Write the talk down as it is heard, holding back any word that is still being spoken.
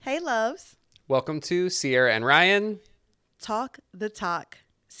Hey, loves. Welcome to Sierra and Ryan. Talk the talk.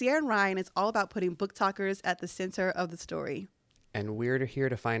 Sierra and Ryan is all about putting book talkers at the center of the story. And we're here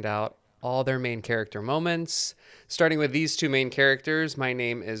to find out all their main character moments. Starting with these two main characters, my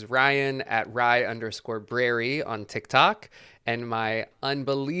name is Ryan at Rye_Brary on TikTok. And my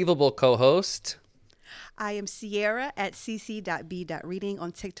unbelievable co-host, I am Sierra at cc.b.reading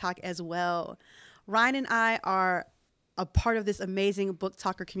on TikTok as well. Ryan and I are a part of this amazing book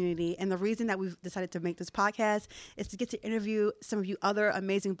talker community. And the reason that we've decided to make this podcast is to get to interview some of you other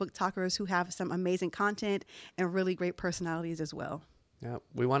amazing book talkers who have some amazing content and really great personalities as well. yeah,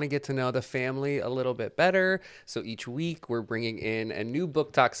 we want to get to know the family a little bit better. So each week we're bringing in a new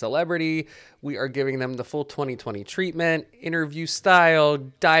book talk celebrity. We are giving them the full 2020 treatment, interview style,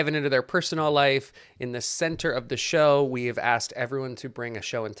 diving into their personal life. In the center of the show, we have asked everyone to bring a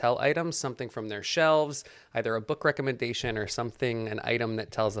show and tell item, something from their shelves, either a book recommendation or something, an item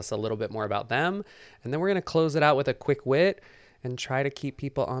that tells us a little bit more about them. And then we're going to close it out with a quick wit and try to keep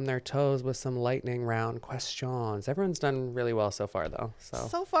people on their toes with some lightning round questions. Everyone's done really well so far, though.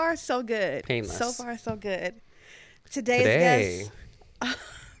 So far, so good. Painless. So far, so good. Today's guest,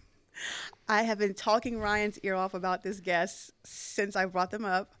 I have been talking Ryan's ear off about this guest since I brought them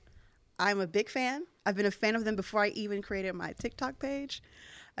up. I'm a big fan. I've been a fan of them before I even created my TikTok page.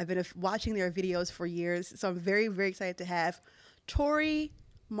 I've been watching their videos for years. So I'm very, very excited to have Tori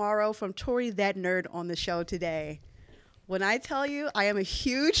Morrow from Tori That Nerd on the show today. When I tell you I am a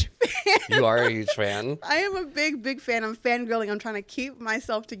huge fan. You are a huge fan. I am a big, big fan. I'm fangirling. I'm trying to keep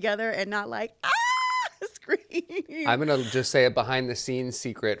myself together and not like, scream. I'm going to just say a behind the scenes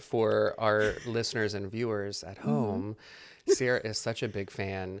secret for our listeners and viewers at home. Sierra is such a big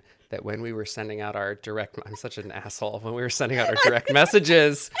fan that when we were sending out our direct, I'm such an asshole. When we were sending out our direct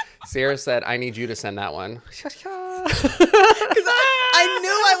messages, Sierra said, I need you to send that one. Because I knew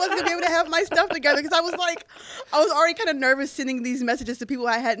I wasn't going to be able to have my stuff together because I was already kind of nervous sending these messages to people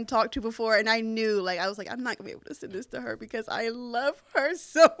I hadn't talked to before. And I knew, I'm not going to be able to send this to her because I love her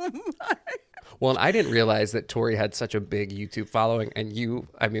so much. Well, and I didn't realize that Tori had such a big YouTube following. And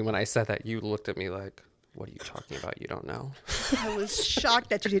when I said that, you looked at me like, what are you talking about? You don't know. I was shocked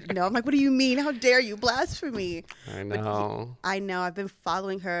that you didn't know. I'm like, what do you mean? How dare you? Blasphemy. I know. I know. I've been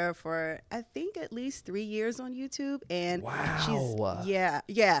following her for, I think, at least 3 years on YouTube. And wow.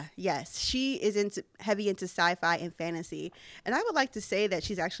 Yes. She is heavy into sci-fi and fantasy. And I would like to say that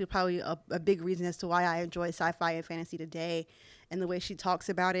she's actually probably a big reason as to why I enjoy sci-fi and fantasy today. And the way she talks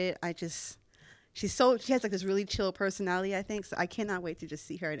about it, she has like this really chill personality, I think. So I cannot wait to just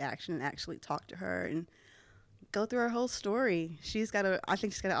see her in action and actually talk to her and go through her whole story. I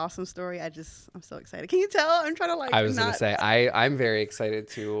think she's got an awesome story. I'm so excited. Can you tell? I'm trying to I was going to say, I'm very excited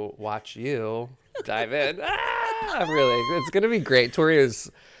to watch you dive in. It's going to be great. Tori is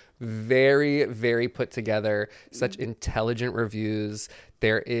very, very put together, such intelligent reviews.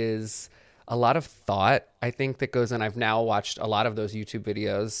 There is a lot of thought, I think, that goes in. I've now watched a lot of those YouTube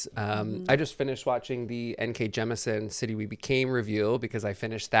videos. I just finished watching the N.K. Jemisin City We Became review because I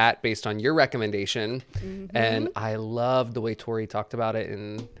finished that based on your recommendation. And I loved the way Tori talked about it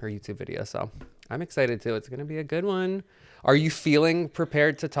in her YouTube video. So I'm excited too. It's going to be a good one. Are you feeling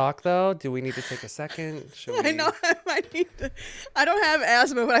prepared to talk, though? Do we need to take a second? I know I might need to. I don't have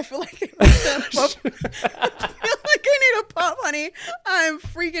asthma, but I feel like I need a pump, honey. I'm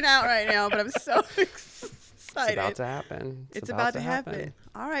freaking out right now, but I'm so excited. It's about to happen. It's about to happen.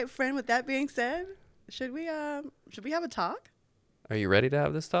 All right, friend. With that being said, should we have a talk? Are you ready to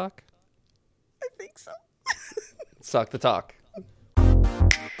have this talk? I think so. Let's talk the talk.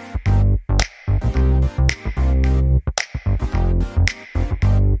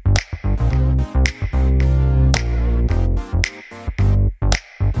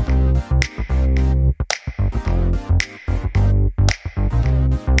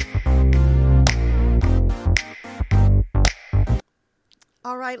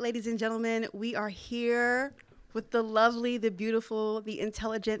 All right, ladies and gentlemen, we are here with the lovely, the beautiful, the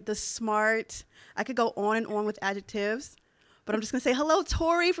intelligent, the smart. I could go on and on with adjectives, but I'm just going to say hello,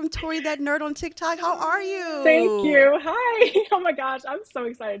 Tori from Tori That Nerd on TikTok. How are you? Thank you. Hi. Oh my gosh, I'm so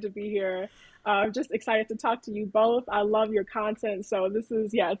excited to be here. I'm just excited to talk to you both. I love your content. So this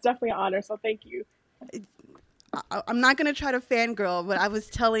is, it's definitely an honor. So thank you. I'm not going to try to fangirl, but I was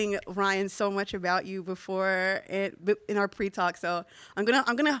telling Ryan so much about you before in our pre-talk. So I'm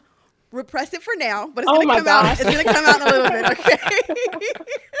gonna repress it for now, but it's gonna come out. It's gonna come out in a little bit, okay?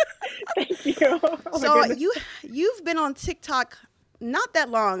 Thank you. So you've been on TikTok not that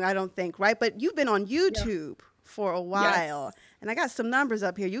long, I don't think, right? But you've been on YouTube for a while. And I got some numbers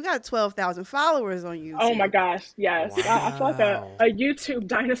up here. You got 12,000 followers on Oh my YouTube. gosh, yes. I feel like Wow. a YouTube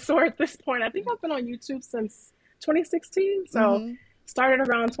dinosaur at this point. I think I've been on YouTube since 2016. So Mm-hmm. started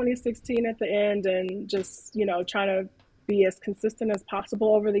around 2016 at the end and just, trying to be as consistent as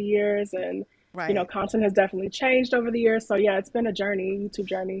possible over the years. And, Right. content has definitely changed over the years. So yeah, it's been a journey, YouTube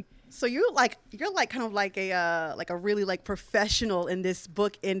journey. So you're like kind of like a really like professional in this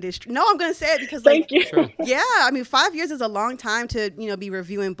book industry. No, I'm gonna say it because like Thank you. Sure. yeah, I mean 5 years is a long time to be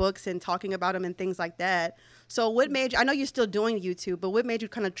reviewing books and talking about them and things like that. So what made you? I know you're still doing YouTube, but what made you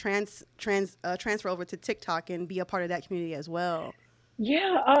kind of transfer over to TikTok and be a part of that community as well?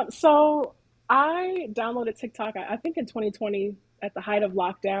 Yeah, so I downloaded TikTok, I think in 2020 at the height of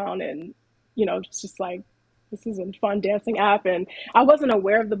lockdown, and just like this is a fun dancing app, and I wasn't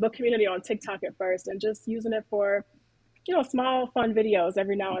aware of the book community on TikTok at first, and just using it for small fun videos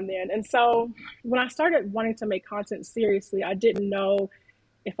every now and then. And so when I started wanting to make content seriously, I didn't know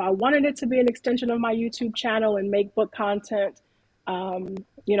if I wanted it to be an extension of my YouTube channel and make book content. Um,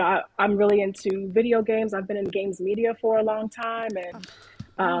 I'm really into video games. I've been in games media for a long time, and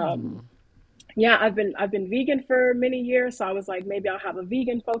um, yeah, I've been vegan for many years. So I was like, maybe I'll have a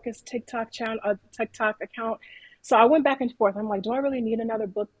vegan focused TikTok channel, a TikTok account. So I went back and forth. I'm like, do I really need another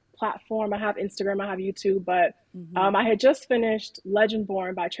book platform? I have Instagram, I have YouTube, but Mm-hmm. I had just finished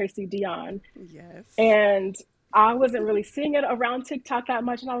Legendborn by Tracy Dion, Yes. and I wasn't really seeing it around TikTok that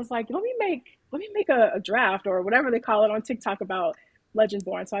much. And I was like, let me make a draft or whatever they call it on TikTok about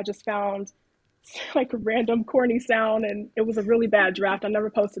Legendborn. So I just found like a random corny sound, and it was a really bad draft. I never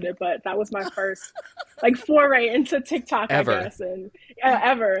posted it, but that was my first like foray into TikTok, I Ever. guess. And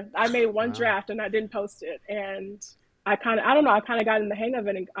ever, I made one Wow. draft and I didn't post it, and I don't know, I kind of got in the hang of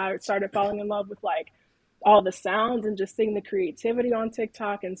it, and I started falling in love with like all the sounds and just seeing the creativity on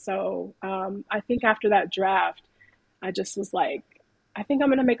TikTok. And so I think after that draft, I just was like, I think I'm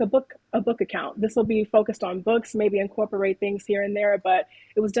going to make a book account. This will be focused on books, maybe incorporate things here and there. But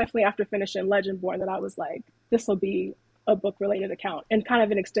it was definitely after finishing Legendborn that I was like, this will be a book related account and kind of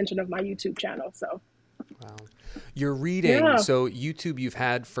an extension of my YouTube channel. So Wow. You're reading, yeah, so YouTube you've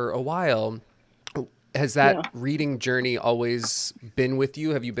had for a while. Has that yeah. reading journey always been with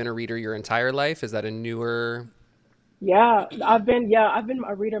you? Have you been a reader your entire life? Is that a newer? I've been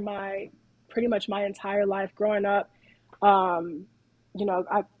a reader my pretty much my entire life growing up. Um,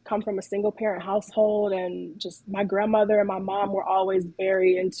 I come from a single parent household, and just my grandmother and my mom were always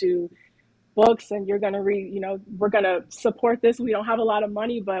very into books. And you're going to read, we're going to support this. We don't have a lot of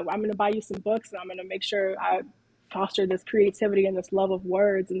money, but I'm going to buy you some books, and I'm going to make sure I foster this creativity and this love of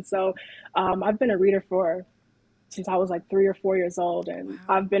words. And so I've been a reader for since I was like 3 or 4 years old. And Wow.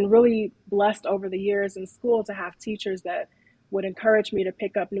 I've been really blessed over the years in school to have teachers that would encourage me to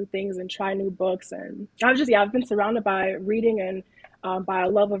pick up new things and try new books. And I've been surrounded by reading and by a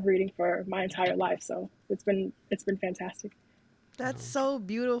love of reading for my entire life. So it's been fantastic. That's so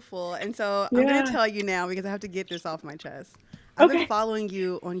beautiful. And so I'm going to Yeah. tell you now because I have to get this off my chest. I've been Okay. following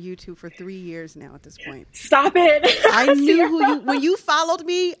you on YouTube for 3 years now at this point. Stop it. I knew who Sierra. you, when you followed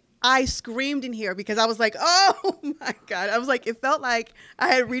me, I screamed in here because I was like, oh my God. I was like, it felt like I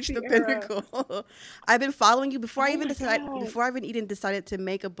had reached the Sierra. pinnacle. I've been following you Oh my God. before I even decided to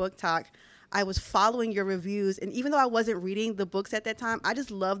make a book talk. I was following your reviews. And even though I wasn't reading the books at that time, I just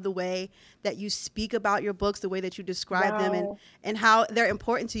love the way that you speak about your books, the way that you describe them Wow. and how they're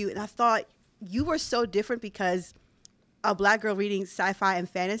important to you. And I thought you were so different because a black girl reading sci-fi and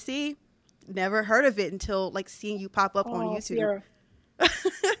fantasy, never heard of it until like seeing you pop up on Oh, YouTube. Sierra.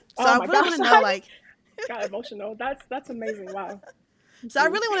 So Oh I my really gosh. want to know I like just got emotional. That's amazing. Wow. Thank so I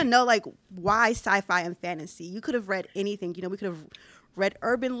you. really want to know like why sci-fi and fantasy? You could have read anything. We could have read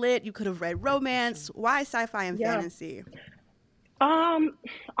urban lit, you could have read romance. Why sci-fi and Yeah. fantasy? Um,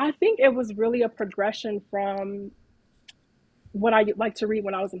 I think it was really a progression from what I like to read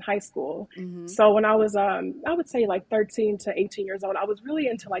when I was in high school. Mhm. So when I was, I would say like 13 to 18 years old, I was really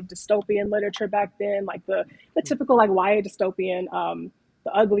into like dystopian literature back then, like the typical like YA dystopian,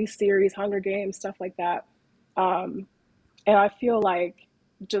 the Ugly series, Hunger Games, stuff like that. Um, and I feel like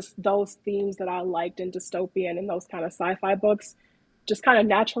just those themes that I liked in dystopian and those kind of sci-fi books just kind of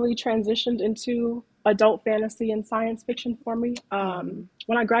naturally transitioned into adult fantasy and science fiction for me. Mhm.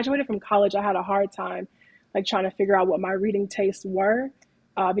 When I graduated from college, I had a hard time like trying to figure out what my reading tastes were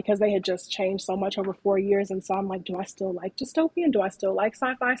because they had just changed so much over 4 years. And so I'm like, do I still like dystopian? Do I still like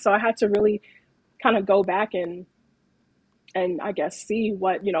sci-fi? So I had to really kind of go back and I guess see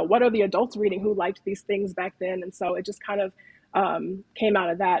what are the adults reading who liked these things back then. And so it just kind of came out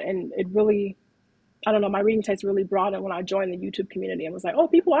of that, and it really, I don't know, my reading taste really broadened when I joined the YouTube community and was like, oh,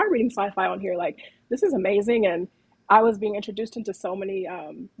 people are reading sci-fi on here. Like, this is amazing. And I was being introduced into so many,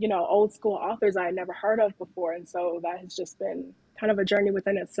 old school authors I had never heard of before. And so that has just been kind of a journey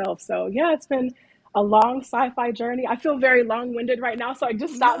within itself. So yeah, it's been a long sci-fi journey. I feel very long-winded right now, so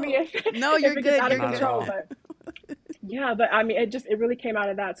just stop me No, if no, if you're it gets good. out of You're Not at control. good. all. But yeah, but I mean, it really came out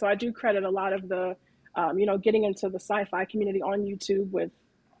of that. So I do credit a lot of the, getting into the sci-fi community on YouTube with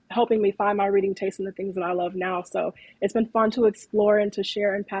helping me find my reading taste and the things that I love now. So it's been fun to explore and to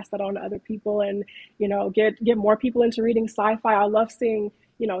share and pass that on to other people, and get more people into reading sci-fi. I love seeing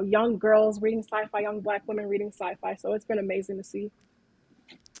young girls reading sci-fi, young Black women reading sci-fi. So it's been amazing to see.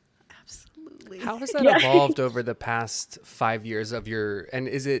 Absolutely. How has that Yeah. evolved over the past 5 years of your, and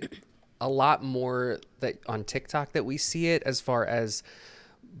is it a lot more that on TikTok that we see it as far as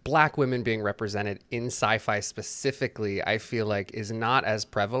Black women being represented in sci-fi specifically? I feel like is not as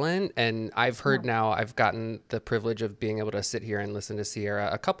prevalent. And I've heard now, I've gotten the privilege of being able to sit here and listen to Sierra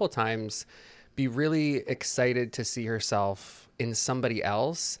a couple times, be really excited to see herself in somebody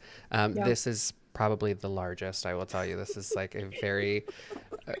else. This is probably the largest, I will tell you. This is like a very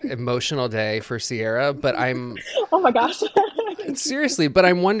emotional day for Sierra, but Oh my gosh. seriously, but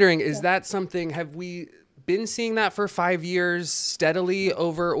I'm wondering, is that something, have we been seeing that for 5 years steadily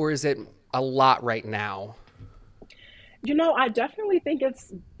over, or is it a lot right now? I definitely think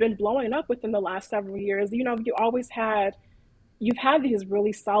it's been blowing up within the last several years. You've had these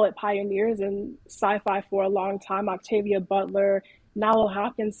really solid pioneers in sci-fi for a long time: Octavia Butler, Nalo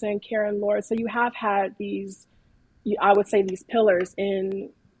Hopkinson, Karen Lord. So you have had these, I would say, these pillars in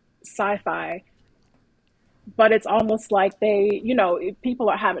sci-fi, but it's almost like people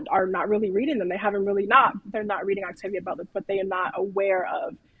are not really reading them. They're not reading Octavia Butler, but they are not aware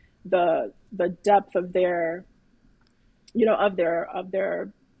of the depth of their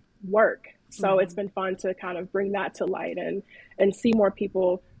work. So it's been fun to kind of bring that to light and see more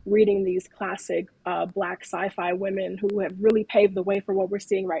people reading these classic Black sci-fi women who have really paved the way for what we're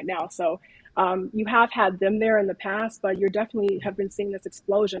seeing right now. So you have had them there in the past, but you definitely have been seeing this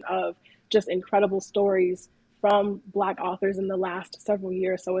explosion of just incredible stories from Black authors in the last several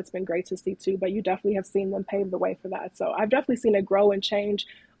years. So it's been great to see too, but you definitely have seen them pave the way for that. So I've definitely seen it grow and change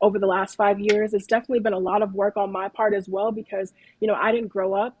over the last 5 years. It's definitely been a lot of work on my part as well, because, I didn't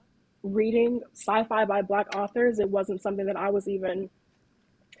grow up reading sci-fi by Black authors. It wasn't something that I was even,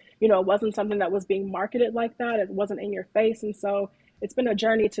 it wasn't something that was being marketed like that. It wasn't in your face. And so it's been a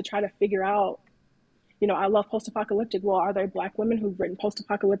journey to try to figure out, I love post-apocalyptic. Well, are there Black women who've written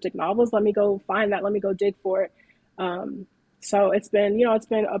post-apocalyptic novels? Let me go find that. Let me go dig for it. So it's been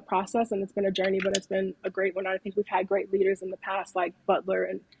a process and it's been a journey, but it's been a great one. I think we've had great leaders in the past, like Butler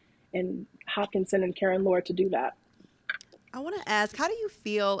and Hopkinson and Karen Lord, to do that. I want to ask, how do you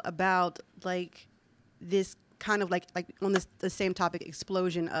feel about like this kind of like on the same topic,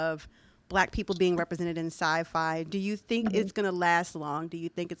 explosion of Black people being represented in sci-fi? Do you think it's going to last long? Do you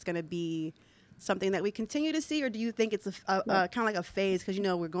think it's going to be something that we continue to see, or do you think it's a kind of like a phase? Because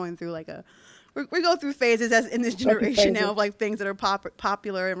we're going through like we go through phases as in this generation now of like things that are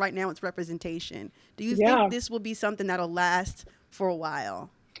popular, and right now it's representation. Do you think this will be something that'll last for a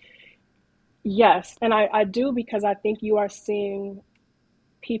while? Yes, and I do, because I think you are seeing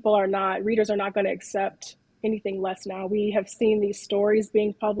readers are not going to accept anything less now. We have seen these stories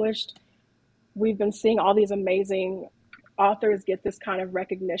being published. We've been seeing all these amazing authors get this kind of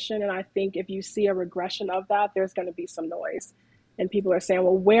recognition, and I think if you see a regression of that, there's going to be some noise, and people are saying,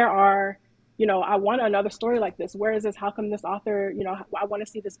 well, where are, I want another story like this. Where is this? How come this author, I want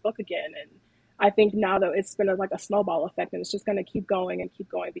to see this book again. And I think now that it's been like a snowball effect, and it's just going to keep going and keep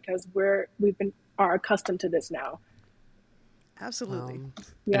going, because are accustomed to this now. Absolutely.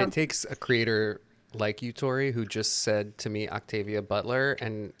 And it takes a creator like you, Tori, who just said to me Octavia Butler,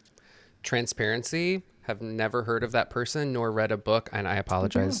 and transparency. Have never heard of that person nor read a book, and I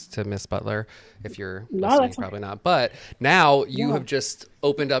apologize to Miss Butler if you're listening. Probably not. But now you have just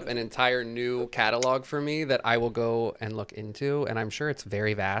opened up an entire new catalog for me that I will go and look into, and I'm sure it's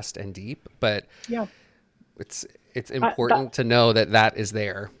very vast and deep. But it's important to know that is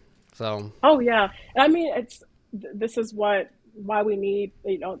there. So I mean, this is why we need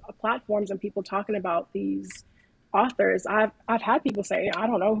platforms and people talking about these authors. I've had people say, I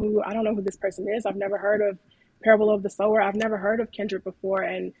don't know who this person is. I've never heard of Parable of the Sower. I've never heard of Kindred before.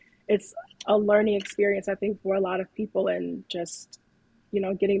 And it's a learning experience, I think, for a lot of people, and just,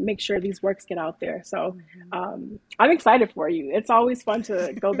 make sure these works get out there. So I'm excited for you. It's always fun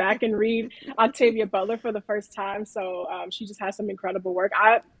to go back and read Octavia Butler for the first time. So she just has some incredible work.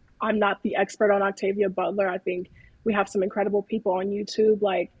 I'm not the expert on Octavia Butler. I think we have some incredible people on YouTube,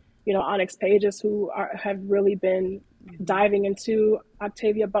 like Onyx Pages, who have really been diving into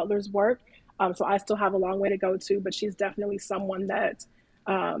Octavia Butler's work. So I still have a long way to go too, but she's definitely someone that,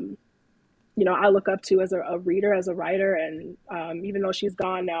 you know, I look up to as a reader, as a writer. And even though she's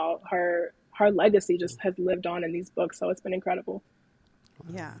gone now, her legacy just has lived on in these books. So it's been incredible.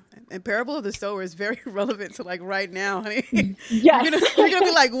 Yeah, and Parable of the Sower is very relevant to like right now, honey. Yes. You're gonna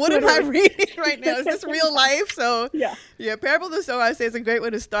be like, what am I reading right now? Is this real life? So yeah, Parable of the Sower, I say, is a great way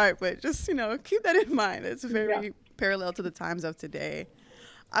to start, but just, you know, keep that in mind. It's very parallel to the times of today.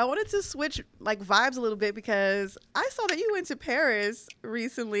 I wanted to switch like vibes a little bit because I saw that you went to Paris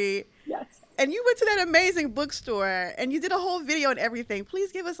recently. Yes. And you went to that amazing bookstore and you did a whole video and everything.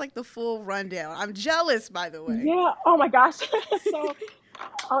 Please give us like the full rundown. I'm jealous, by the way. Yeah. Oh my gosh. So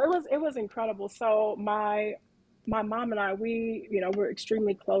it was incredible. So my mom and I, we're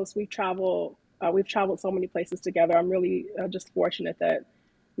extremely close. We've traveled so many places together. I'm really just fortunate that,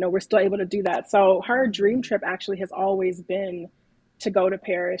 we're still able to do that. So her dream trip actually has always been to go to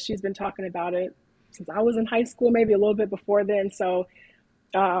Paris. She's been talking about it since I was in high school, maybe a little bit before then. So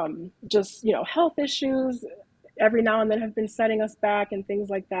just, health issues every now and then have been setting us back and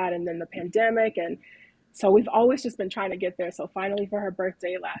things like that. And then the pandemic. And so we've always just been trying to get there. So finally for her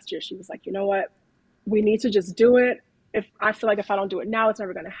birthday last year, she was like, you know what, we need to just do it. If I don't do it now, it's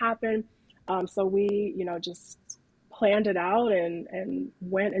never going to happen. So we, just planned it out and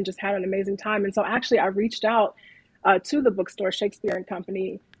went and just had an amazing time. And so actually I reached out to the bookstore, Shakespeare and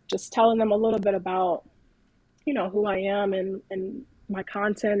Company, just telling them a little bit about, who I am and my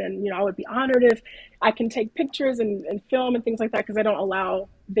content. And, I would be honored if I can take pictures and film and things like that, because I don't allow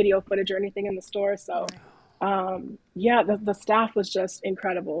video footage or anything in the store. So, the staff was just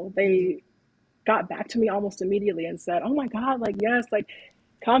incredible. They got back to me almost immediately and said, oh my God, like, yes, like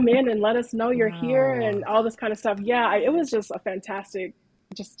come in and let us know you're here and all this kind of stuff. Yeah, it was just a fantastic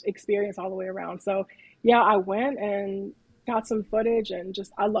just experience all the way around. So yeah, I went and got some footage and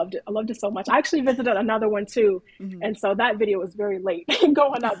just, I loved it. I loved it so much. I actually visited another one too. Mm-hmm. And so that video was very late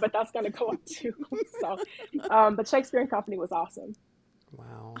going up, but that's going to go up too. So, but Shakespeare and Company was awesome.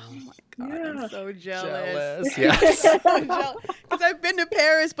 Wow. Oh my God, I'm so jealous. Yes. Because I've been to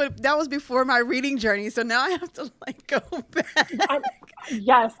Paris, but that was before my reading journey. So now I have to like go back.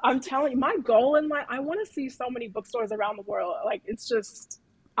 Yes, I'm telling you, my goal in life, I want to see so many bookstores around the world. Like, it's just,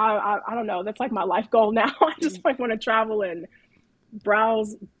 I don't know. That's like my life goal now. I just like want to travel and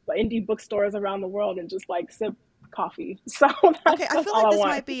browse indie bookstores around the world and just like sip coffee. So okay, I feel like this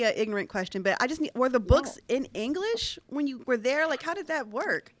might be an ignorant question, but I just need, were the books in English when you were there? Like, how did that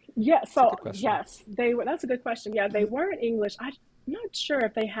work? Yeah, so yes, they were. That's a good question. Yeah, they were in English. I'm not sure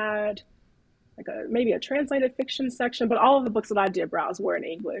if they had like maybe a translated fiction section, but all of the books that I did browse were in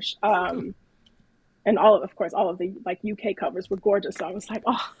English. And of course, all of the like UK covers were gorgeous. So I was like,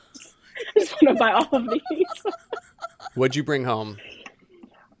 oh, I just want to buy all of these. What'd you bring home?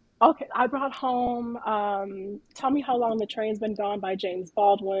 Okay, I brought home Tell Me How Long the Train's Been Gone by James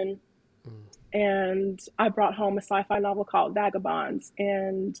Baldwin. And I brought home a sci-fi novel called Vagabonds.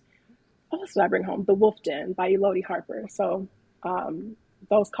 And what else did I bring home? The Wolf Den by Elodie Harper. So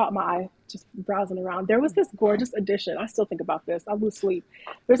those caught my eye just browsing around. There was this gorgeous edition. I still think about this. I lose sleep.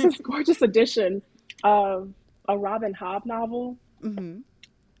 There's this gorgeous edition of a Robin Hobb novel. Mm-hmm.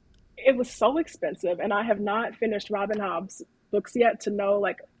 It was so expensive. And I have not finished Robin Hobb's books yet to know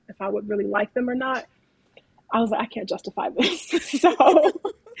like if I would really like them or not. I was like, I can't justify this. So,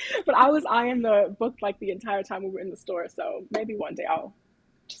 but I was eyeing the book like the entire time we were in the store. So maybe one day I'll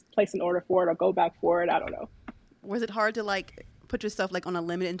just place an order for it or go back for it. I don't know. Was it hard to like put yourself like on a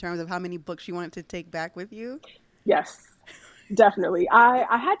limit in terms of how many books you wanted to take back with you? Yes, definitely.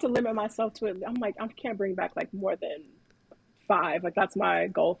 I had to limit myself to it. I'm like, I can't bring back like more than 5. Like that's my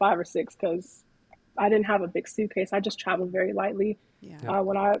goal, 5 or 6, because I didn't have a big suitcase. I just traveled very lightly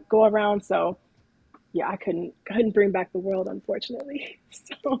when I go around. So yeah, I couldn't bring back the world, unfortunately.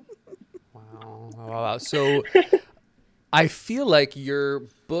 So. Wow. So I feel like your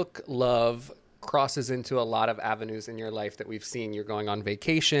book love crosses into a lot of avenues in your life that we've seen. You're going on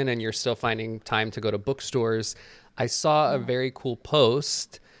vacation and you're still finding time to go to bookstores. I saw a very cool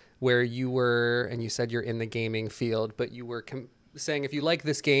post where you were, and you said you're in the gaming field, but you were saying if you like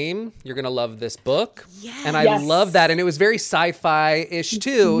this game, you're going to love this book. Yes. And I love that. And it was very sci-fi-ish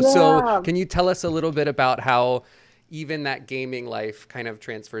too. Yeah. So can you tell us a little bit about how even that gaming life kind of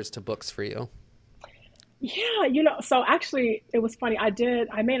transfers to books for you? Yeah, so actually it was funny.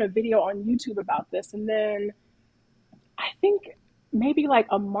 I made a video on YouTube about this. And then I think maybe like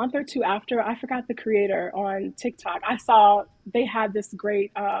a month or two after, I forgot the creator on TikTok. I saw they had this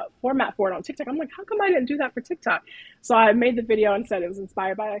great format for it on TikTok. I'm like, how come I didn't do that for TikTok? So I made the video and said it was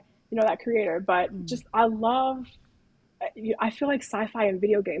inspired by, that creator. But just, I love I feel like sci-fi and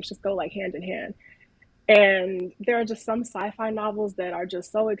video games just go like hand in hand. And there are just some sci-fi novels that are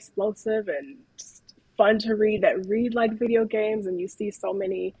just so explosive and just fun to read, that read like video games, and you see so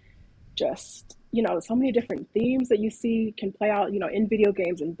many just, so many different themes that you see can play out, in video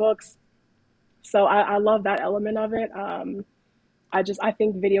games and books. So I love that element of it. I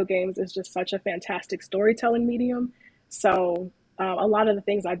think video games is just such a fantastic storytelling medium. So a lot of the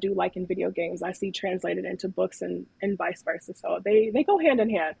things I do like in video games, I see translated into books, and vice versa. So they go hand in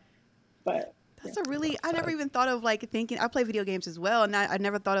hand. But that's a really, I never even thought of like thinking, I play video games as well. And I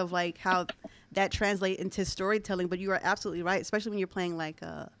never thought of like how that translates into storytelling, but you are absolutely right. Especially when you're playing like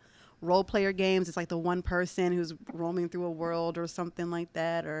role player games. It's like the one person who's roaming through a world or something like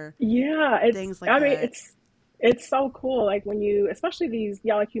that, or things like I mean, that. it's so cool. Like when you, especially these,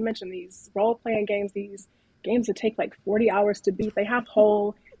 yeah, like you mentioned, these role playing games, these games that take like 40 hours to beat, they have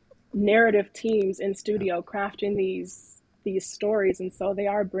whole narrative teams in studio crafting these stories. And so they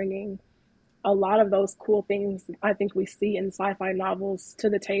are bringing a lot of those cool things I think we see in sci-fi novels to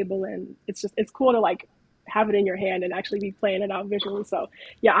the table, and it's cool to like have it in your hand and actually be playing it out visually. So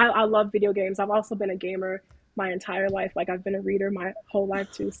yeah, I love video games. I've also been a gamer my entire life. Like I've been a reader my whole life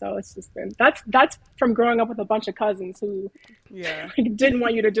too. So it's just been that's from growing up with a bunch of cousins who Yeah. didn't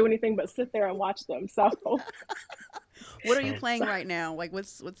want you to do anything but sit there and watch them. So What are you playing right now? Like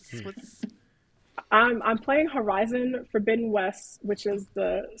what's I'm playing Horizon Forbidden West, which is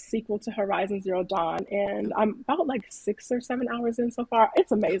the sequel to Horizon Zero Dawn, and I'm about like 6 or 7 hours in so far.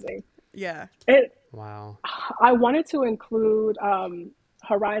 It's amazing. yeah. It Wow. I wanted to include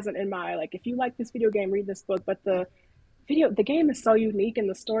Horizon in my, like, if you like this video game, read this book. But the game is so unique, and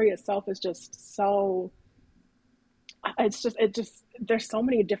the story itself is just so. It just there's so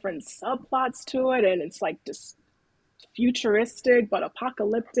many different subplots to it, and it's like just futuristic but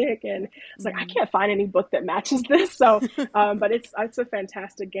apocalyptic, and it's like I Mhm. can't find any book that matches this. So, but it's a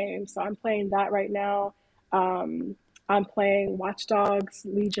fantastic game. So I'm playing that right now. Um, I'm playing Watch Dogs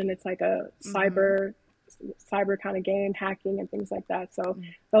Legion. It's like a Mhm. cyber kind of game, hacking and things like that. So Mhm.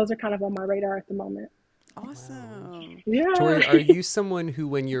 those are kind of on my radar at the moment. Wow. Awesome. Yeah. Tori, are you someone who,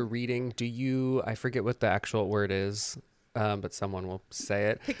 when you're reading, do you, I forget what the actual word is, but someone will say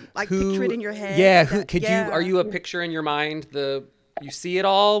it. Picture it Who, in your head. yeah, who That could you, are yeah. you a picture in your mind, you see it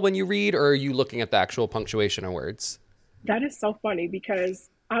all when you read, or are you looking at the actual punctuation of words? That is so funny because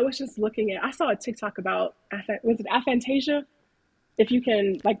I was just looking at, I saw a TikTok about, was it aphantasia? If you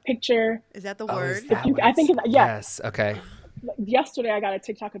can like picture, Is that the Oh, is word? if that you, what I think, it's, yeah, yes, okay. yesterday I got a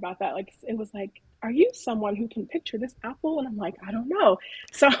TikTok about that. Like it was like, are you someone who can picture this apple? And I'm like, I don't know.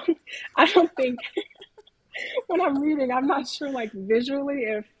 So I don't think when I'm reading, I'm not sure like visually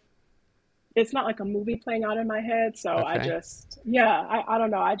if it's not like a movie playing out in my head. So I Okay. just, yeah, I don't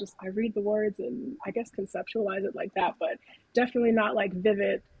know. I read the words and I guess conceptualize it like that, but definitely not like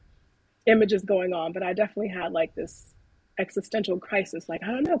vivid images going on. But I definitely had like this existential crisis. Like, I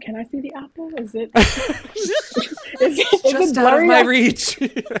don't know, can I see the apple? Is it, It's is it just out of blurry? my reach.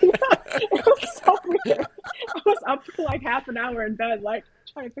 It was so weird. I was up for like half an hour in bed, like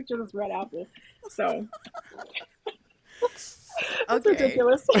trying to picture this red apple. So it's Okay.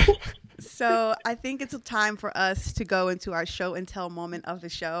 ridiculous. So I think it's time for us to go into our show and tell moment of the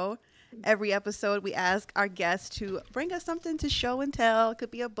show. Every episode, we ask our guests to bring us something to show and tell. It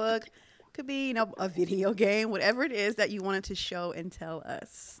could be a book, could be a video game, whatever it is that you wanted to show and tell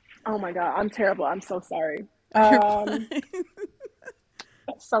us. Oh my God, I'm terrible. I'm so sorry. You're Um, fine.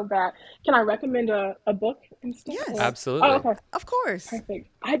 that's so bad. Can I recommend a book instead? Or, Yes, oh, Absolutely. okay, of course. perfect.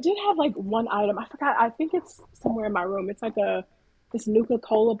 I did have like one item. I forgot. I think it's somewhere in my room. It's like this Nuka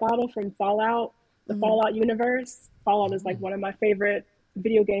Cola bottle from Fallout, the Hmm. Fallout universe. Fallout is like Mm. one of my favorite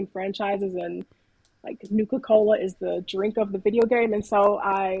video game franchises, and like Nuka Cola is the drink of the video game. And so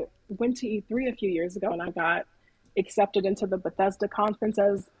I went to E3 a few years ago, and I got accepted into the Bethesda conference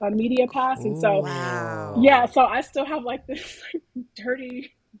as a media pass. And so Wow. yeah, Ooh. so I still have like this like,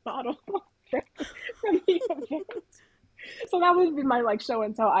 dirty bottle from the event. So that would be my like show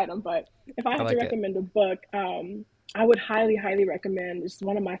and tell item. But if I I had to like it. recommend a book, I would highly, highly recommend. It's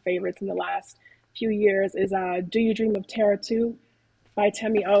one of my favorites in the last few years. Is Do You Dream of Terra 2 by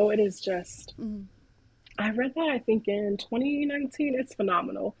Temi O. It is just, Mhm. I read that I think in 2019. It's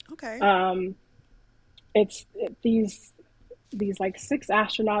phenomenal. Okay. Um, these like six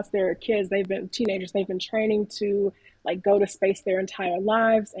astronauts. They're kids. They've been teenagers. They've been training to like go to space their entire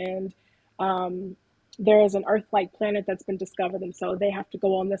lives, and um, there is an Earth-like planet that's been discovered, and so they have to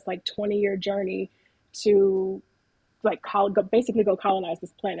go on this like 20-year journey to like basically go colonize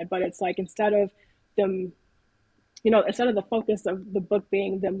this planet. But it's like instead of them instead of the focus of the book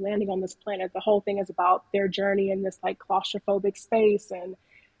being them landing on this planet, the whole thing is about their journey in this like claustrophobic space and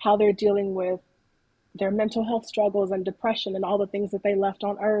how they're dealing with their mental health struggles and depression and all the things that they left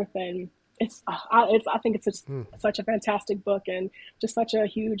on Earth. And I think it's such a fantastic book and just such a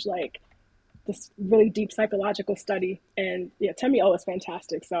huge, like, this really deep psychological study. And yeah, Temi O is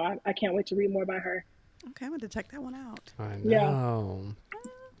fantastic. So I can't wait to read more by her. Okay, I'm going to check that one out. I know.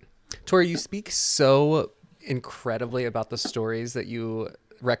 Yeah. Tori, you speak so incredibly about the stories that you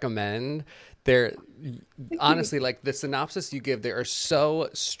recommend. They're honestly, like, the synopsis you give, they are so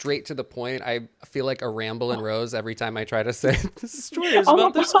straight to the point. I feel like a ramble and rose every time I try to say this story is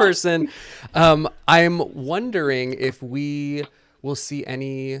about this person. I'm wondering if we will see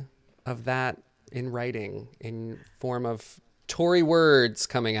any of that in writing, in form of Tori words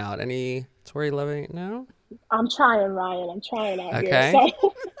coming out. Any Tori loving? No? I'm trying, Ryan. I'm trying out Okay. here.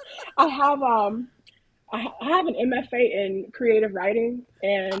 So I have an MFA in creative writing,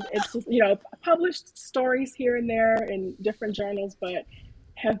 and it's just, published stories here and there in different journals, but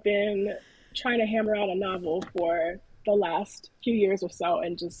have been trying to hammer out a novel for the last few years or so.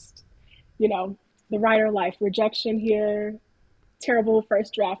 And just, the writer life, rejection here, terrible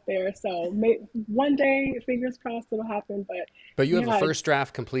first draft there. So one day, fingers crossed, it'll happen. But you have a first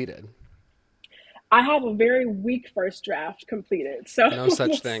draft completed. I have a very weak first draft completed. So no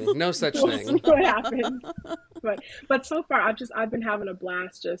such thing. No such we'll thing. see what happens. But so far I've been having a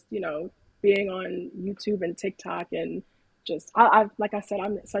blast just, being on YouTube and TikTok, and just I like I said,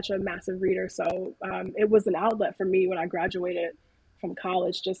 I'm such a massive reader. So it was an outlet for me when I graduated from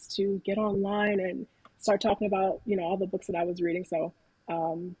college, just to get online and start talking about, all the books that I was reading. So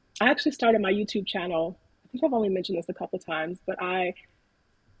I actually started my YouTube channel. I think I've only mentioned this a couple of times, but I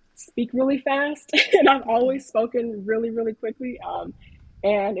speak really fast and I've always spoken really, really quickly.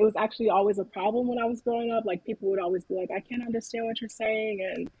 And it was actually always a problem when I was growing up. Like, people would always be like, I can't understand what you're saying,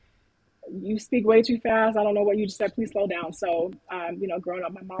 and you speak way too fast. I don't know what you just said. Please slow down. So, growing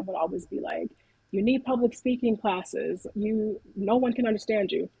up, my mom would always be like, you need public speaking classes. No one can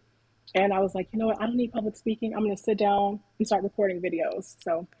understand you. And I was like, you know what? I don't need public speaking. I'm going to sit down and start recording videos.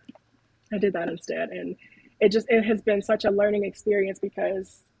 So I did that instead. And it has been such a learning experience,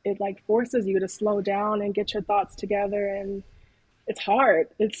 because it like forces you to slow down and get your thoughts together. And it's hard.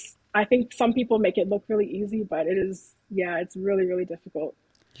 I think some people make it look really easy, but it's really, really difficult.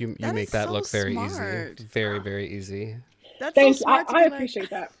 You make that so look very smart. easy. Very, very easy. That's Thanks. so smart. I appreciate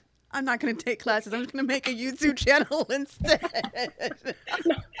that. I'm not going to take classes. I'm just going to make a YouTube channel instead.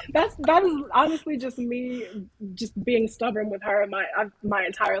 No, that is honestly just me, just being stubborn with her my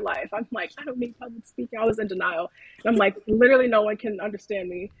entire life. I'm like, I don't need public speaking. I was in denial. And I'm like, literally no one can understand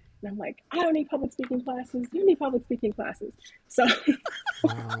me. And I'm like, I don't need public speaking classes. You need public speaking classes. So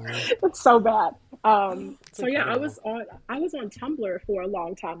it's so bad. So yeah, I was on Tumblr for a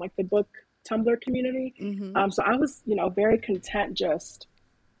long time, like the book Tumblr community. Mm-hmm. So I was, very content just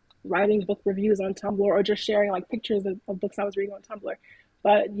writing book reviews on Tumblr, or just sharing like pictures of books I was reading on Tumblr.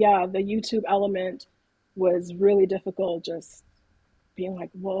 But yeah, the YouTube element was really difficult, just being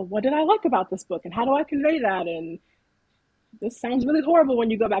like, well, what did I like about this book, and how do I convey that? And this sounds really horrible when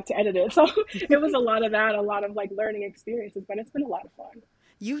you go back to edit it. So it was a lot of that, a lot of like learning experiences, but it's been a lot of fun.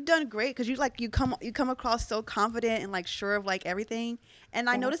 You've done great, because you come across so confident and like sure of like everything. And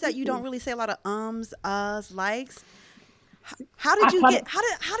I noticed that you don't really say a lot of ums, uhs, likes. How did you get? How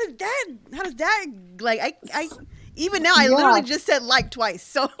does that like? I even now I literally just said like twice.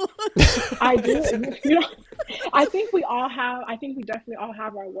 So I do. I think we definitely all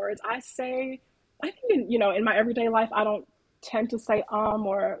have our words. I think in my everyday life, I don't tend to say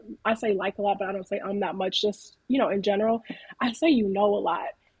or I say like a lot, but I don't say that much. Just in general, I say a lot,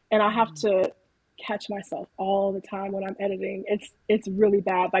 and I have to catch myself all the time when I'm editing. It's really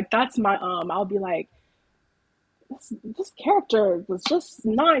bad. Like, that's my I'll be like, this character was just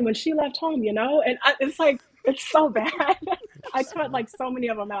 9 when she left home, and it's like, it's so bad. I cut like so many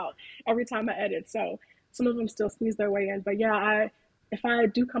of them out every time I edit. So some of them still squeeze their way in. But yeah, if I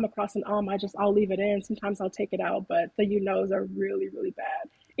do come across an I'll leave it in. Sometimes I'll take it out, but the knows are really, really bad.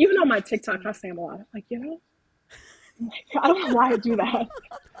 Even on my TikTok, I say them a lot. I'm like, I don't know why I do that.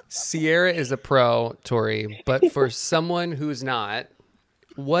 Sierra is a pro, Tori, but for someone who's not,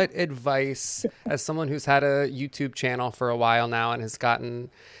 what advice, as someone who's had a YouTube channel for a while now and has gotten,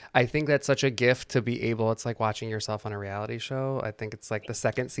 I think that's such a gift to be able, it's like watching yourself on a reality show. I think it's like the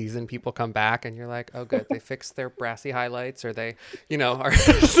second season, people come back and you're like, oh good, they fixed their brassy highlights, or they, are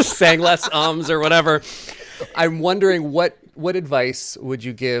saying less ums or whatever. I'm wondering what advice would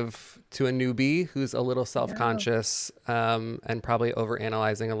you give to a newbie who's a little self-conscious and probably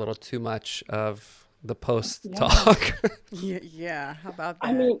overanalyzing a little too much of the post Yeah. talk. Yeah. How about that?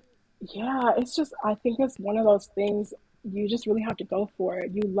 I mean, yeah, it's just, I think it's one of those things you just really have to go for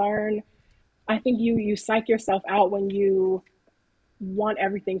it. You learn, I think you psych yourself out when you want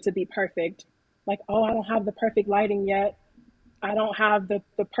everything to be perfect. Like, oh, I don't have the perfect lighting yet. I don't have the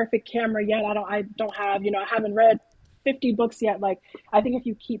perfect camera yet. I don't have, I haven't read 50 books yet. Like, I think if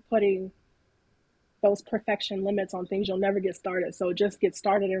you keep putting those perfection limits on things, you'll never get started. So just get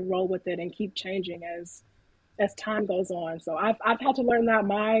started and roll with it and keep changing as time goes on. So I've had to learn that.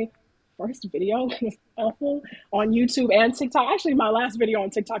 My first video was awful on YouTube and TikTok. Actually, my last video on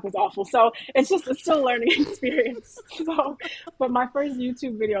TikTok was awful. So it's still a learning experience. So, but my first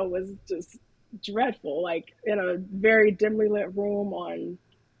YouTube video was just dreadful, like in a very dimly lit room on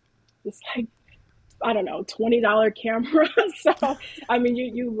this, like, I don't know, $20 camera. So, I mean,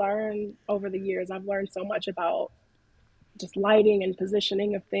 you learn over the years. I've learned so much about just lighting and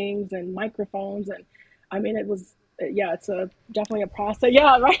positioning of things and microphones. And I mean, it was, yeah, it's definitely a process.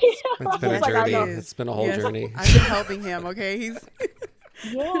 Yeah, right. It's been a Yes, Like, I journey. know. is. It's been a whole Yes. journey. I've been helping him. Okay.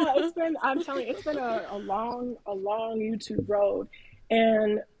 Yeah, I'm telling you, it's been a long YouTube road.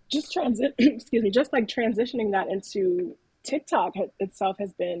 And just excuse me, just like transitioning that into TikTok itself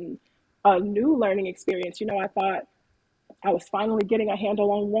has been a new learning experience. I thought I was finally getting a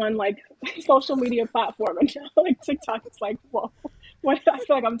handle on one, like, social media platform, and now, like, TikTok is like, whoa, what? I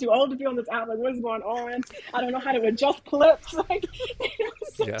feel like I'm too old to be on this app. Like, what is going on? I don't know how to adjust clips. Like,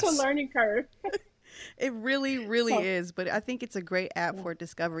 it's such a Yes. learning curve. It really, really So, is. But I think it's a great app yeah. for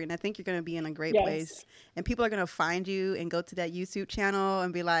discovery. And I think you're going to be in a great Yes. place. And people are going to find you and go to that YouTube channel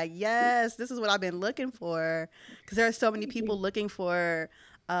and be like, yes, this is what I've been looking for. Because there are so many people looking for,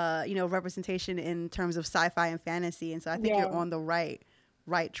 representation in terms of sci-fi and fantasy. And so I think you're Yeah. on the right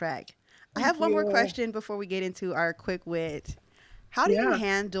track. I Thank have one more you. question before we get into our quick wit. How do you Yeah.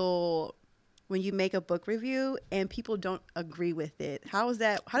 handle when you make a book review and people don't agree with it? How does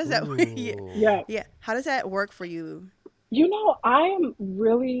that yeah, Ooh. Yeah. yeah. How does that work for you? I am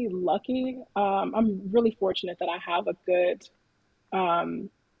really lucky. I'm really fortunate that I have a good, um,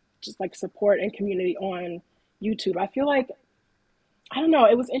 just like support and community on YouTube. I feel like, I don't know,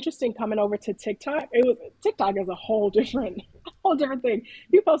 it was interesting coming over to TikTok. TikTok is a whole different thing.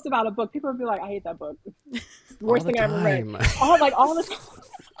 You post about a book, people would be like, I hate that book. It's the All worst the thing I ever read. time. All the time.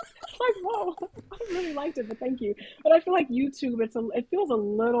 It's like, whoa, I really liked it, but thank you. But I feel like YouTube, it feels a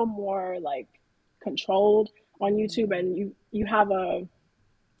little more like controlled on YouTube, and you have an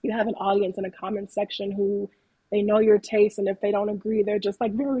audience in a comment section who they know your taste, and if they don't agree, they're just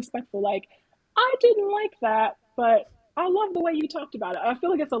like very respectful. Like, I didn't like that, but I love the way you talked about it. I feel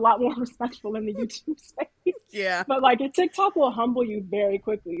like it's a lot more respectful in the YouTube space. Yeah. But like, TikTok will humble you very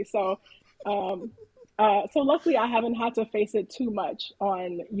quickly. Um, so luckily, I haven't had to face it too much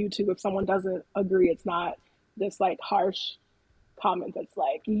on YouTube. If someone doesn't agree, it's not this like harsh comment that's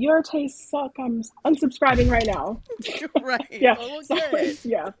like, your tastes suck, I'm unsubscribing right now. Right. Yeah. Oh, well, So good.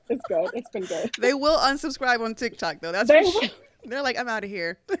 yeah, it's good. It's been good. They will unsubscribe on TikTok though. That's They for will, sure. They're like, I'm out of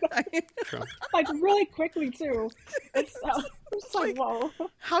here. True. like, really quickly too. It's like, Like, whoa.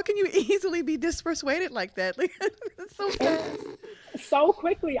 how can you easily be dispersuaded like that? Like, it's so fast. So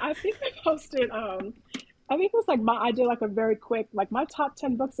quickly. I think I posted I think it was like I did like a very quick, like, my top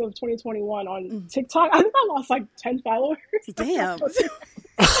 10 books of 2021 on TikTok. I think I lost like 10 followers. Damn.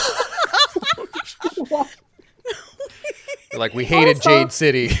 Wow. Like, we hated Also, Jade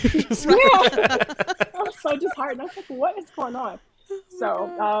City. yeah. I was so disheartened. I was like, what is going on?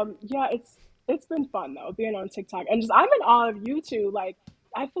 So yeah, it's been fun though, being on TikTok. And just, I'm in awe of YouTube. Like,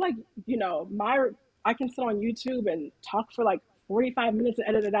 I feel like, I can sit on YouTube and talk for like 45 minutes and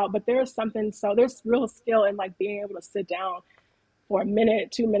edit it out, but there's real skill in like being able to sit down for a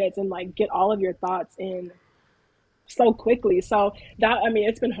minute, 2 minutes, and like get all of your thoughts in so quickly. So that, I mean,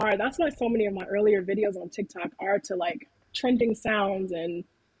 it's been hard. That's why so many of my earlier videos on TikTok are to like trending sounds and,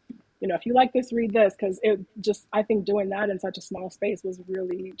 if you like this, read this, because I think doing that in such a small space was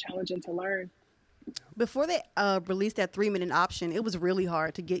really challenging to learn. Before they released that 3-minute option, it was really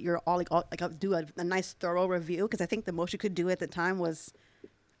hard to get do a nice thorough review, because I think the most you could do at the time was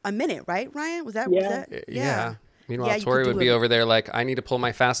a minute, right, Ryan? Was Yeah. that? Yeah. Meanwhile, Yeah, you Tori could would do be it. over there like, I need to pull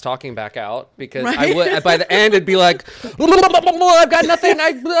my fast talking back out, because I Right. would, by the end, it'd be like, I've got nothing.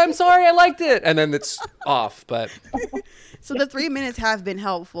 I'm sorry, I liked it. And then it's off. But So the 3 minutes have been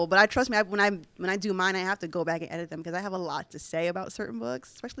helpful, but trust me, when I do mine, I have to go back and edit them because I have a lot to say about certain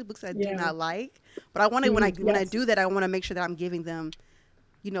books, especially books I do Yeah. not like. But I want to when I Yes. do that, I want to make sure that I'm giving them,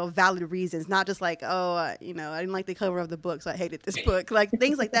 valid reasons, not just like, I didn't like the cover of the book, so I hated this book, like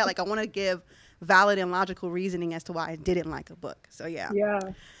things like that. Like, I want to give valid and logical reasoning as to why I didn't like a book. So yeah. Yeah.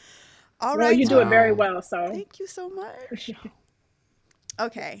 All Well, right. you do it very Wow. well. So Thank you so much.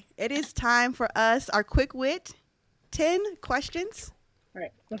 Okay, it is time for us, our quick wit. 10 questions. all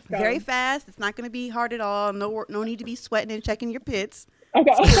right, let's go. Very fast. It's not going to be hard at all. No need to be sweating and checking your pits.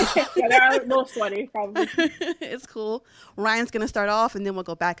 Okay. Yeah, they are a little sweaty, probably. It's cool. Ryan's going to start off, and then we'll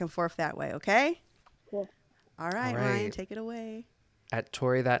go back and forth that way, okay? Cool. All right, All right. Ryan, take it away. At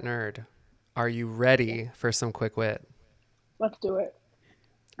Tori That Nerd, are you ready for some quick wit? Let's do it.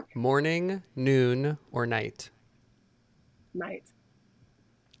 Morning, noon, or night? Night.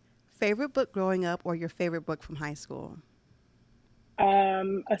 Favorite book growing up or your favorite book from high school?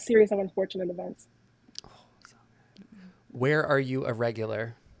 A series of unfortunate events. Where are you a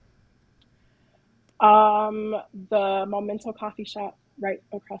regular? The Memento coffee shop right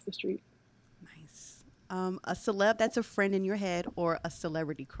across the street. Nice. A celeb that's a friend in your head or a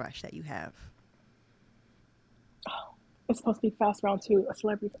celebrity crush that you have? It's supposed to be fast round two. A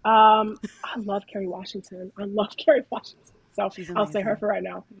celebrity. I love Kerry Washington. So She's I'll say her amazing. for right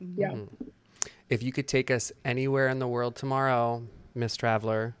now. Yeah. If you could take us anywhere in the world tomorrow, Miss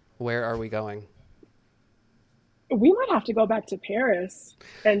Traveler, where are we going? We might have to go back to Paris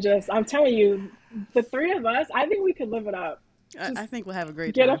and I'm telling you, the three of us, I think we could live it up. I think we'll have a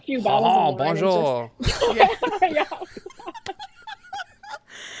great Get time. a few bottles of wine. bonjour. Yeah.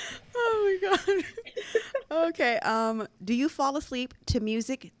 Oh my god. Okay. Do you fall asleep to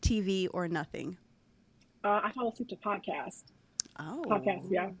music, TV, or nothing? I fall asleep to podcasts. Oh. Podcasts,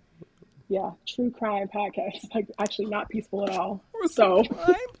 yeah. Yeah, true crime podcasts. Like actually not peaceful at all. So it's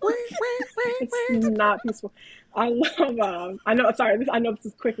not peaceful. I love I know this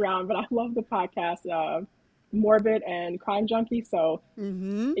is quick round, but I love the podcast Morbid and Crime Junkie. So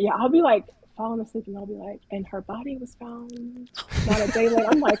yeah, I'll be like falling asleep and I'll be like, and her body was found not a day later.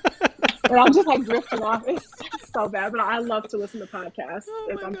 I'm like, and I'm just like drifting off. It's so bad, but I love to listen to podcasts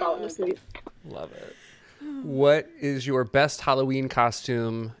as I'm falling asleep. Love it. What is your best Halloween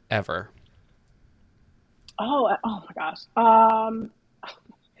costume ever? Oh my gosh. I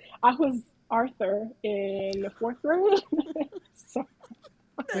was Arthur in fourth grade. So,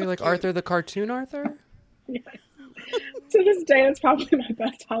 Are you like Arthur the cartoon Arthur? yeah. To this day, it's probably my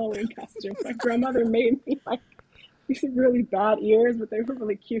best Halloween costume. My grandmother made me like these really bad ears, but they were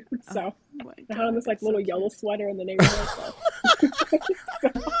really cute. So I had on this like little yellow sweater in the neighborhood. So.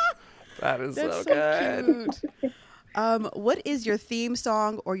 That is That's so so good. cute. What is your theme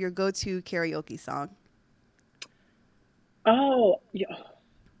song or your go-to karaoke song? Oh, yeah.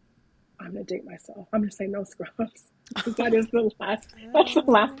 I'm gonna date myself. I'm gonna say No Scrubs because that's the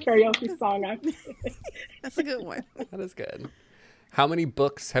last karaoke song I've made. That's a good one. That is good. How many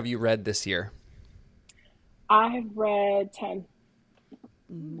books have you read this year? I have read 10.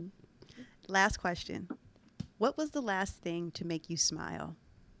 Last question. What was the last thing to make you smile?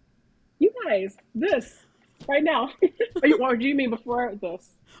 You guys, this right now. Or do you mean before this?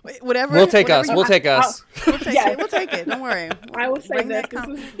 Wait, whatever. We'll take whatever us. you- We'll take us. We'll take Yeah. it. We'll take it. Don't worry. I will say Bring this. that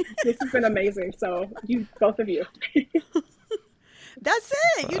This has been amazing. So you, both of you. That's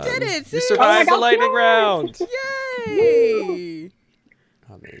it. You did it. You See? survived Oh the my lightning God. round. Yay.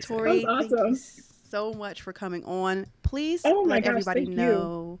 Amazing. Tori, That was thank you awesome. so much for coming on. Please Oh my let gosh, everybody thank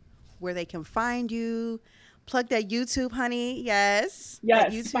know where they can find you. Plug that YouTube, honey. Yes. Yes,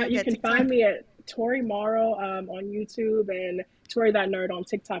 That YouTube, you that can TikTok. find me at Tori Morrow on YouTube and Tori That Nerd on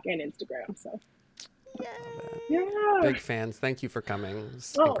TikTok and Instagram. So Yay. yeah. Big fans. Thank you for coming.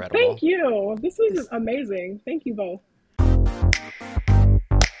 It's Oh, incredible. thank you. This was amazing. Thank you both.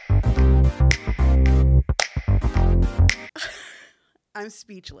 I'm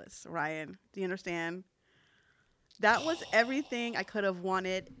speechless, Ryan. Do you understand? That was everything I could have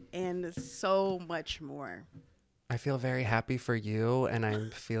wanted and so much more. I feel very happy for you, and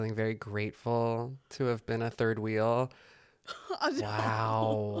I'm feeling very grateful to have been a third wheel.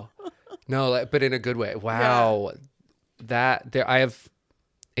 Wow. No, but in a good way. Wow. I have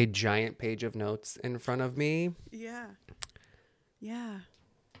a giant page of notes in front of me. Yeah. Yeah.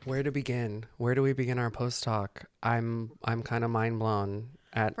 Where to begin? Where do we begin our post talk? I'm kind of mind blown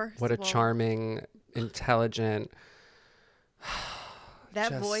at First what a of all- charming, intelligent, That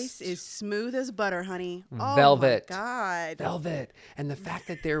Just- voice is smooth as butter, honey. Velvet. Oh my God. velvet, and the fact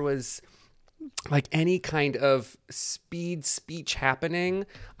that there was like any kind of speed speech happening,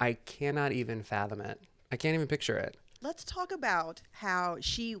 I cannot even fathom it. I can't even picture it. Let's talk about how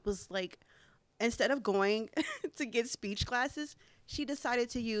she was like, instead of going to get speech classes, she decided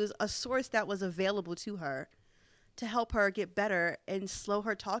to use a source that was available to her to help her get better and slow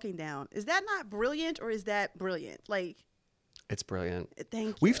her talking down. Is that not brilliant, or is that brilliant? Like, It's brilliant. thank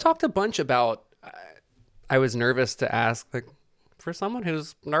you. We've talked a bunch about. I was nervous to ask the for someone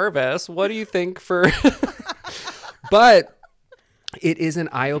who's nervous, what do you think for, but it is an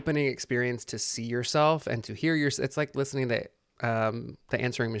eye-opening experience to see yourself and to hear it's like listening to the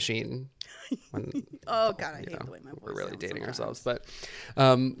Answering Machine. When, oh God, I hate the way my voice we're really dating sometimes. ourselves, but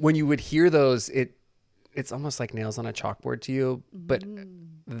when you would hear those, it's almost like nails on a chalkboard to you, but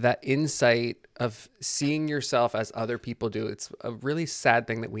that insight of seeing yourself as other people do, it's a really sad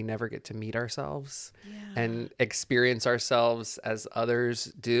thing that we never get to meet ourselves and experience ourselves as others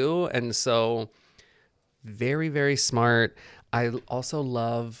do. And so very, very smart. I also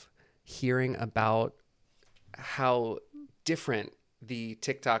love hearing about how different the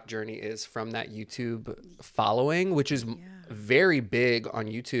TikTok journey is from that YouTube following, which is very big on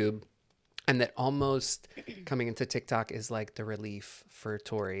YouTube. And that almost coming into TikTok is like the relief for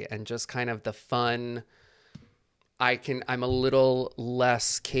Tori and just kind of the fun. I'm a little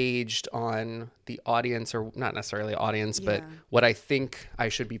less caged on the audience, or not necessarily audience, but what I think I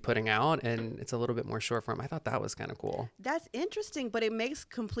should be putting out. And it's a little bit more short form. I thought that was kind of cool. That's interesting, but it makes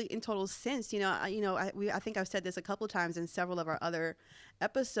complete and total sense. I think I've said this a couple of times in several of our other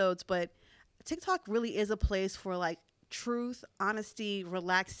episodes, but TikTok really is a place for like truth, honesty,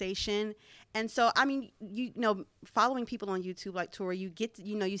 relaxation. And so, I mean, following people on YouTube like Tori, you get to,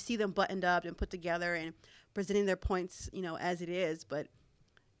 you see them buttoned up and put together and presenting their points, as it is. But,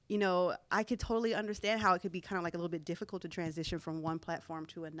 I could totally understand how it could be kind of like a little bit difficult to transition from one platform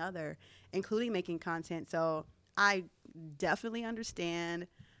to another, including making content. So I definitely understand.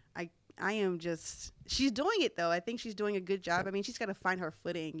 I am just, she's doing it though. I think she's doing a good job. I mean, she's got to find her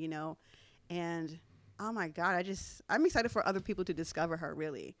footing, and oh my God, I'm excited for other people to discover her,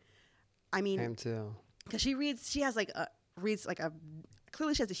 really. I mean, I am too. Because clearly she has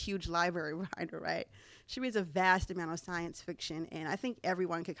a huge library behind her, right? She reads a vast amount of science fiction, and I think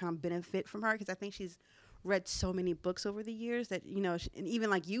everyone could kind of benefit from her because I think she's read so many books over the years that, and even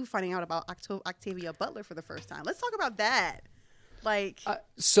like you finding out about Octavia Butler for the first time. Let's talk about that. Like, I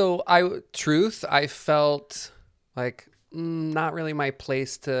felt like not really my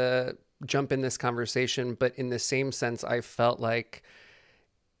place to jump in this conversation, but in the same sense, I felt like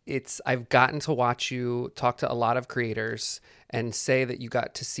I've gotten to watch you talk to a lot of creators and say that you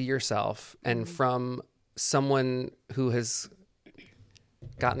got to see yourself, and from someone who has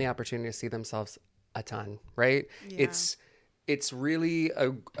gotten the opportunity to see themselves a ton, right? Yeah. It's really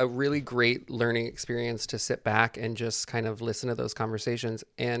a really great learning experience to sit back and just kind of listen to those conversations.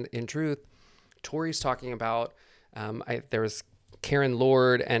 And in truth, Tori's talking about, there was Karen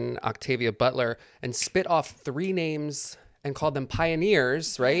Lord and Octavia Butler, and spit off 3 names and called them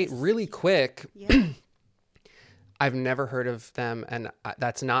pioneers, right? Yes. Really quick. Yeah. I've never heard of them, and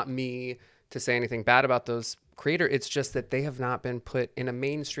that's not me to say anything bad about those creators. It's just that they have not been put in a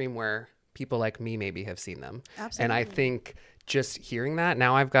mainstream where people like me maybe have seen them. Absolutely. And I think just hearing that,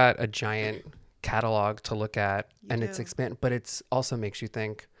 now I've got a giant catalog to look at, it's expand, but it's also makes you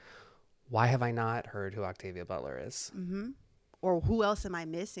think, why have I not heard who Octavia Butler is? Mm-hmm. Or who else am I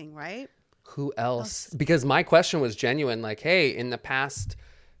missing, right? Who else? Because my question was genuine. Like, hey, in the past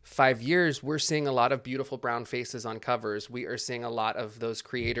 5 years, we're seeing a lot of beautiful brown faces on covers. We are seeing a lot of those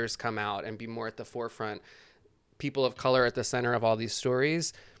creators come out and be more at the forefront. People of color at the center of all these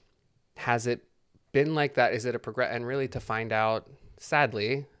stories. Has it been like that? Is it a progress? And really to find out,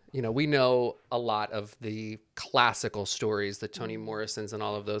 sadly, we know a lot of the classical stories, the Toni Morrisons and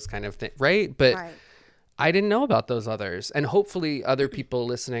all of those kind of things, right? But right. I didn't know about those others. And hopefully other people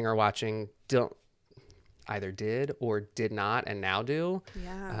listening or watching either did or did not and now do.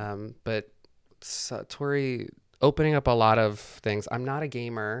 Yeah. But Tori opening up a lot of things. I'm not a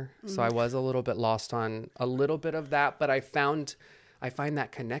gamer, so I was a little bit lost on a little bit of that, but I find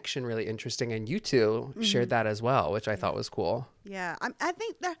that connection really interesting, and you two shared that as well, which I thought was cool. Yeah, I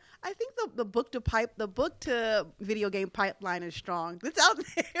think the book to video game pipeline is strong. It's out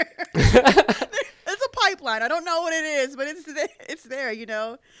there. It's a pipeline. I don't know what it is, but it's there.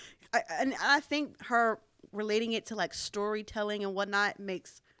 And I think her relating it to like storytelling and whatnot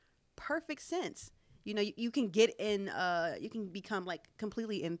makes perfect sense. You can get in. You can become like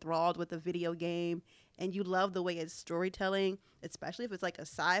completely enthralled with a video game, and you love the way it's storytelling, especially if it's like a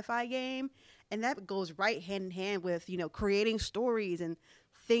sci-fi game. And that goes right hand in hand with, creating stories and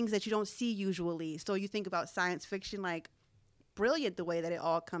things that you don't see usually. So you think about science fiction, like brilliant the way that it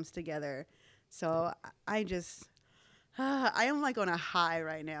all comes together. So I am like on a high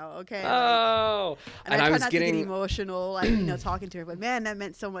right now. Okay. Oh, and I try not to get emotional, like, talking to her, but man, that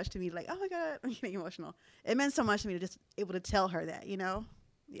meant so much to me. Like, oh my God, I'm getting emotional. It meant so much to me to just able to tell her that,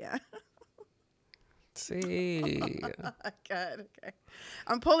 Yeah. See. God, okay.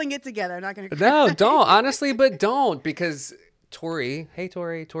 I'm pulling it together. I'm not going to. No, don't. Honestly, but don't, because Tori, hey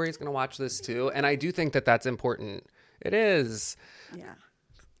Tori, Tori's going to watch this too. And I do think that that's important. It is. Yeah.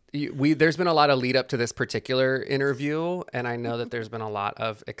 There's been a lot of lead up to this particular interview, and I know that there's been a lot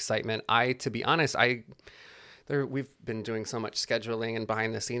of excitement. To be honest, we've been doing so much scheduling and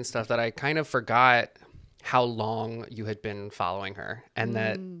behind the scenes stuff that I kind of forgot how long you had been following her, and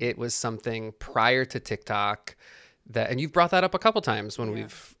that it was something prior to TikTok and you've brought that up a couple times when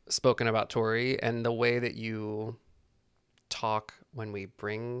we've spoken about Tori, and the way that you talk when we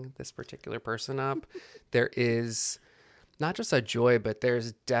bring this particular person up, there is not just a joy, but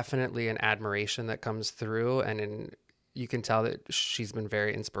there's definitely an admiration that comes through, and you can tell that she's been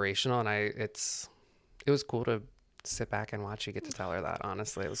very inspirational. And it was cool to sit back and watch you get to tell her that.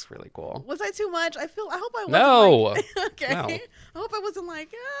 Honestly, it was really cool. Was I too much? I hope I wasn't. No. Okay. No. I hope I wasn't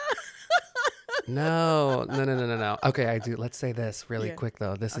like. No. Okay, I do. Let's say this really quick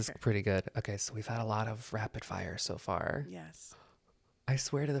though. This is pretty good. Okay, so we've had a lot of rapid fire so far. Yes. I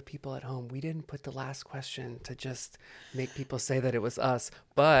swear to the people at home, we didn't put the last question to just make people say that it was us,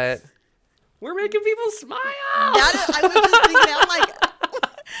 but we're making people smile. I was just thinking, I'm like,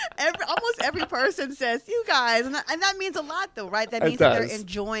 almost every person says, you guys. And that means a lot, though, right? That means that they're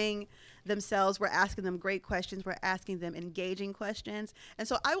enjoying themselves. We're asking them great questions. We're asking them engaging questions. And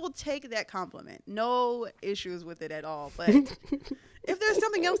so I will take that compliment. No issues with it at all. But if there's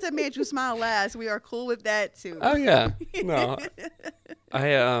something else that made you smile last, we are cool with that, too. Oh, yeah. No.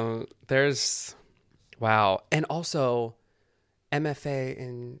 Wow. And also, MFA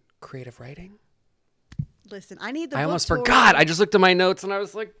in creative writing. Listen, I need the book. I almost forgot. I just looked at my notes and I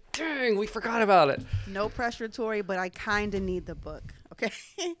was like, dang, we forgot about it. No pressure, Tori, but I kind of need the book. Okay.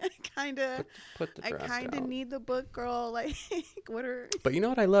 I kind of need the book, girl. Like, what are. But you know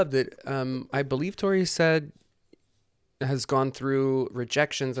what I love? That I believe Tori said has gone through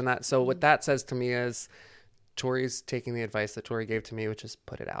rejections and that. So what that says to me is Tori's taking the advice that Tori gave to me, which is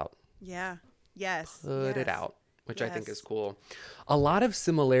put it out. Yeah. Yes. Put it out. Which I think is cool. A lot of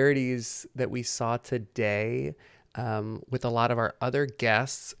similarities that we saw today with a lot of our other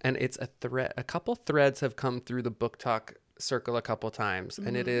guests, and it's a thread. A couple threads have come through the book talk circle a couple times,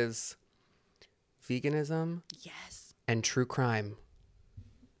 and it is veganism, and true crime.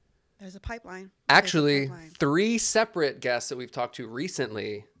 There's a pipeline. Actually, 3 separate guests that we've talked to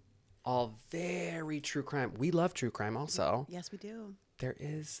recently, all very true crime. We love true crime, also. Yes, we do.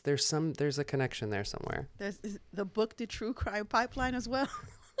 There's a connection there somewhere. There's the book, The True Crime Pipeline, as well.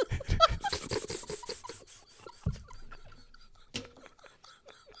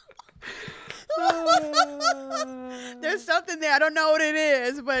 There's something there. I don't know what it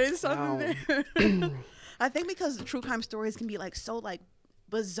is, but it's something there. I think because the true crime stories can be like so like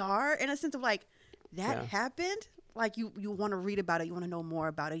bizarre in a sense of like that happened. Like you want to read about it. You want to know more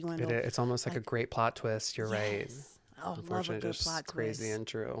about it. You want to know. It's almost like a great plot twist. You're right. Oh, unfortunately, love a good plot crazy twist. And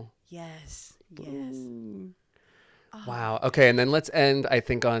true. Yes. Wow. Okay, and then let's end, I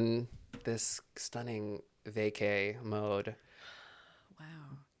think, on this stunning vacay mode.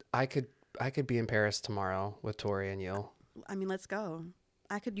 Wow. I could be in Paris tomorrow with Tori and you. I mean, let's go.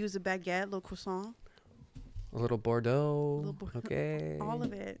 I could use a baguette, a little croissant. A little Bordeaux. Okay. All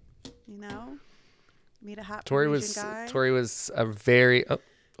of it. You know? Meet a hot Tori Parisian guy. Tori was a very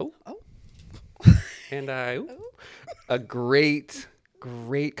and a great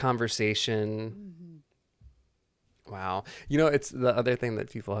conversation. Wow. You know, it's the other thing that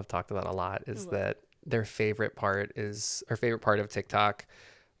people have talked about a lot is that their favorite part of TikTok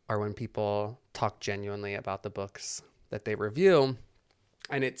are when people talk genuinely about the books that they review.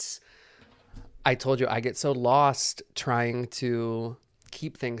 And I told you, I get so lost trying to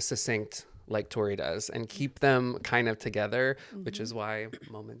keep things succinct like Tori does and keep them kind of together, which is why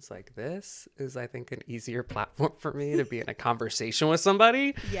moments like this is, I think, an easier platform for me to be in a conversation with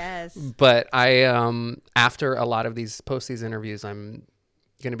somebody. Yes. But after a lot of these interviews, I'm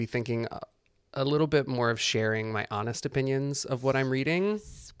going to be thinking a little bit more of sharing my honest opinions of what I'm reading.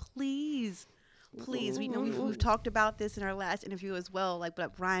 Yes, please. We know we've talked about this in our last interview as well.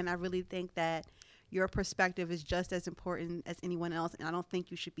 But Ryan, I really think that your perspective is just as important as anyone else. And I don't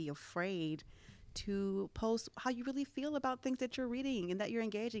think you should be afraid to post how you really feel about things that you're reading and that you're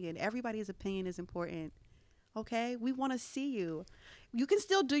engaging in. Everybody's opinion is important. Okay? We want to see you. You can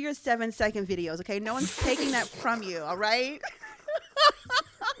still do your 7-second videos. Okay? No one's taking that from you. All right?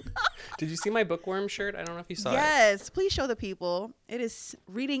 Did you see my bookworm shirt? I don't know if you saw it. Yes. Please show the people.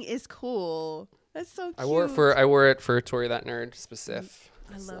 Reading is cool. That's so cute. I wore it for Tori That Nerd specific.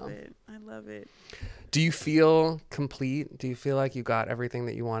 I love it. I love it. Do you feel complete? Do you feel like you got everything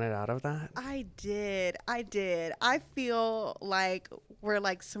that you wanted out of that? I did. I feel like we're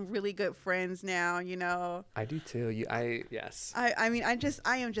like some really good friends now, you know. I do too. Yes. I mean, I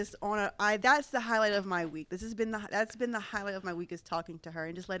am just on that's the highlight of my week. That's been the highlight of my week, is talking to her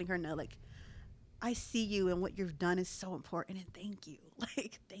and just letting her know, like, I see you and what you've done is so important, and thank you.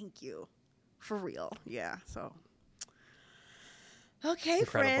 Like, thank you. For real. Yeah. So okay,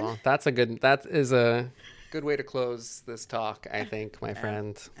 Incredible. friend. That is a good way to close this talk, I think, my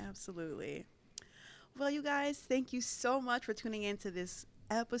friend. Absolutely. Well, you guys, thank you so much for tuning into this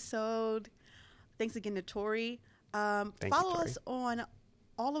episode. Thanks again to Tori. Follow us on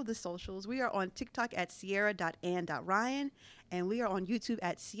all of the socials. We are on TikTok at sierra.and.ryan, and we are on YouTube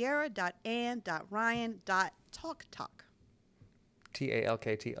at sierra.and.ryan.talktalk.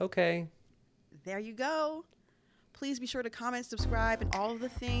 TALKT. Okay. There you go. Please be sure to comment, subscribe, and all of the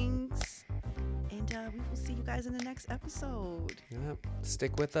things. And we will see you guys in the next episode. Yep.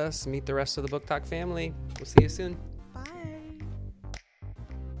 Stick with us. Meet the rest of the Book Talk family. We'll see you soon.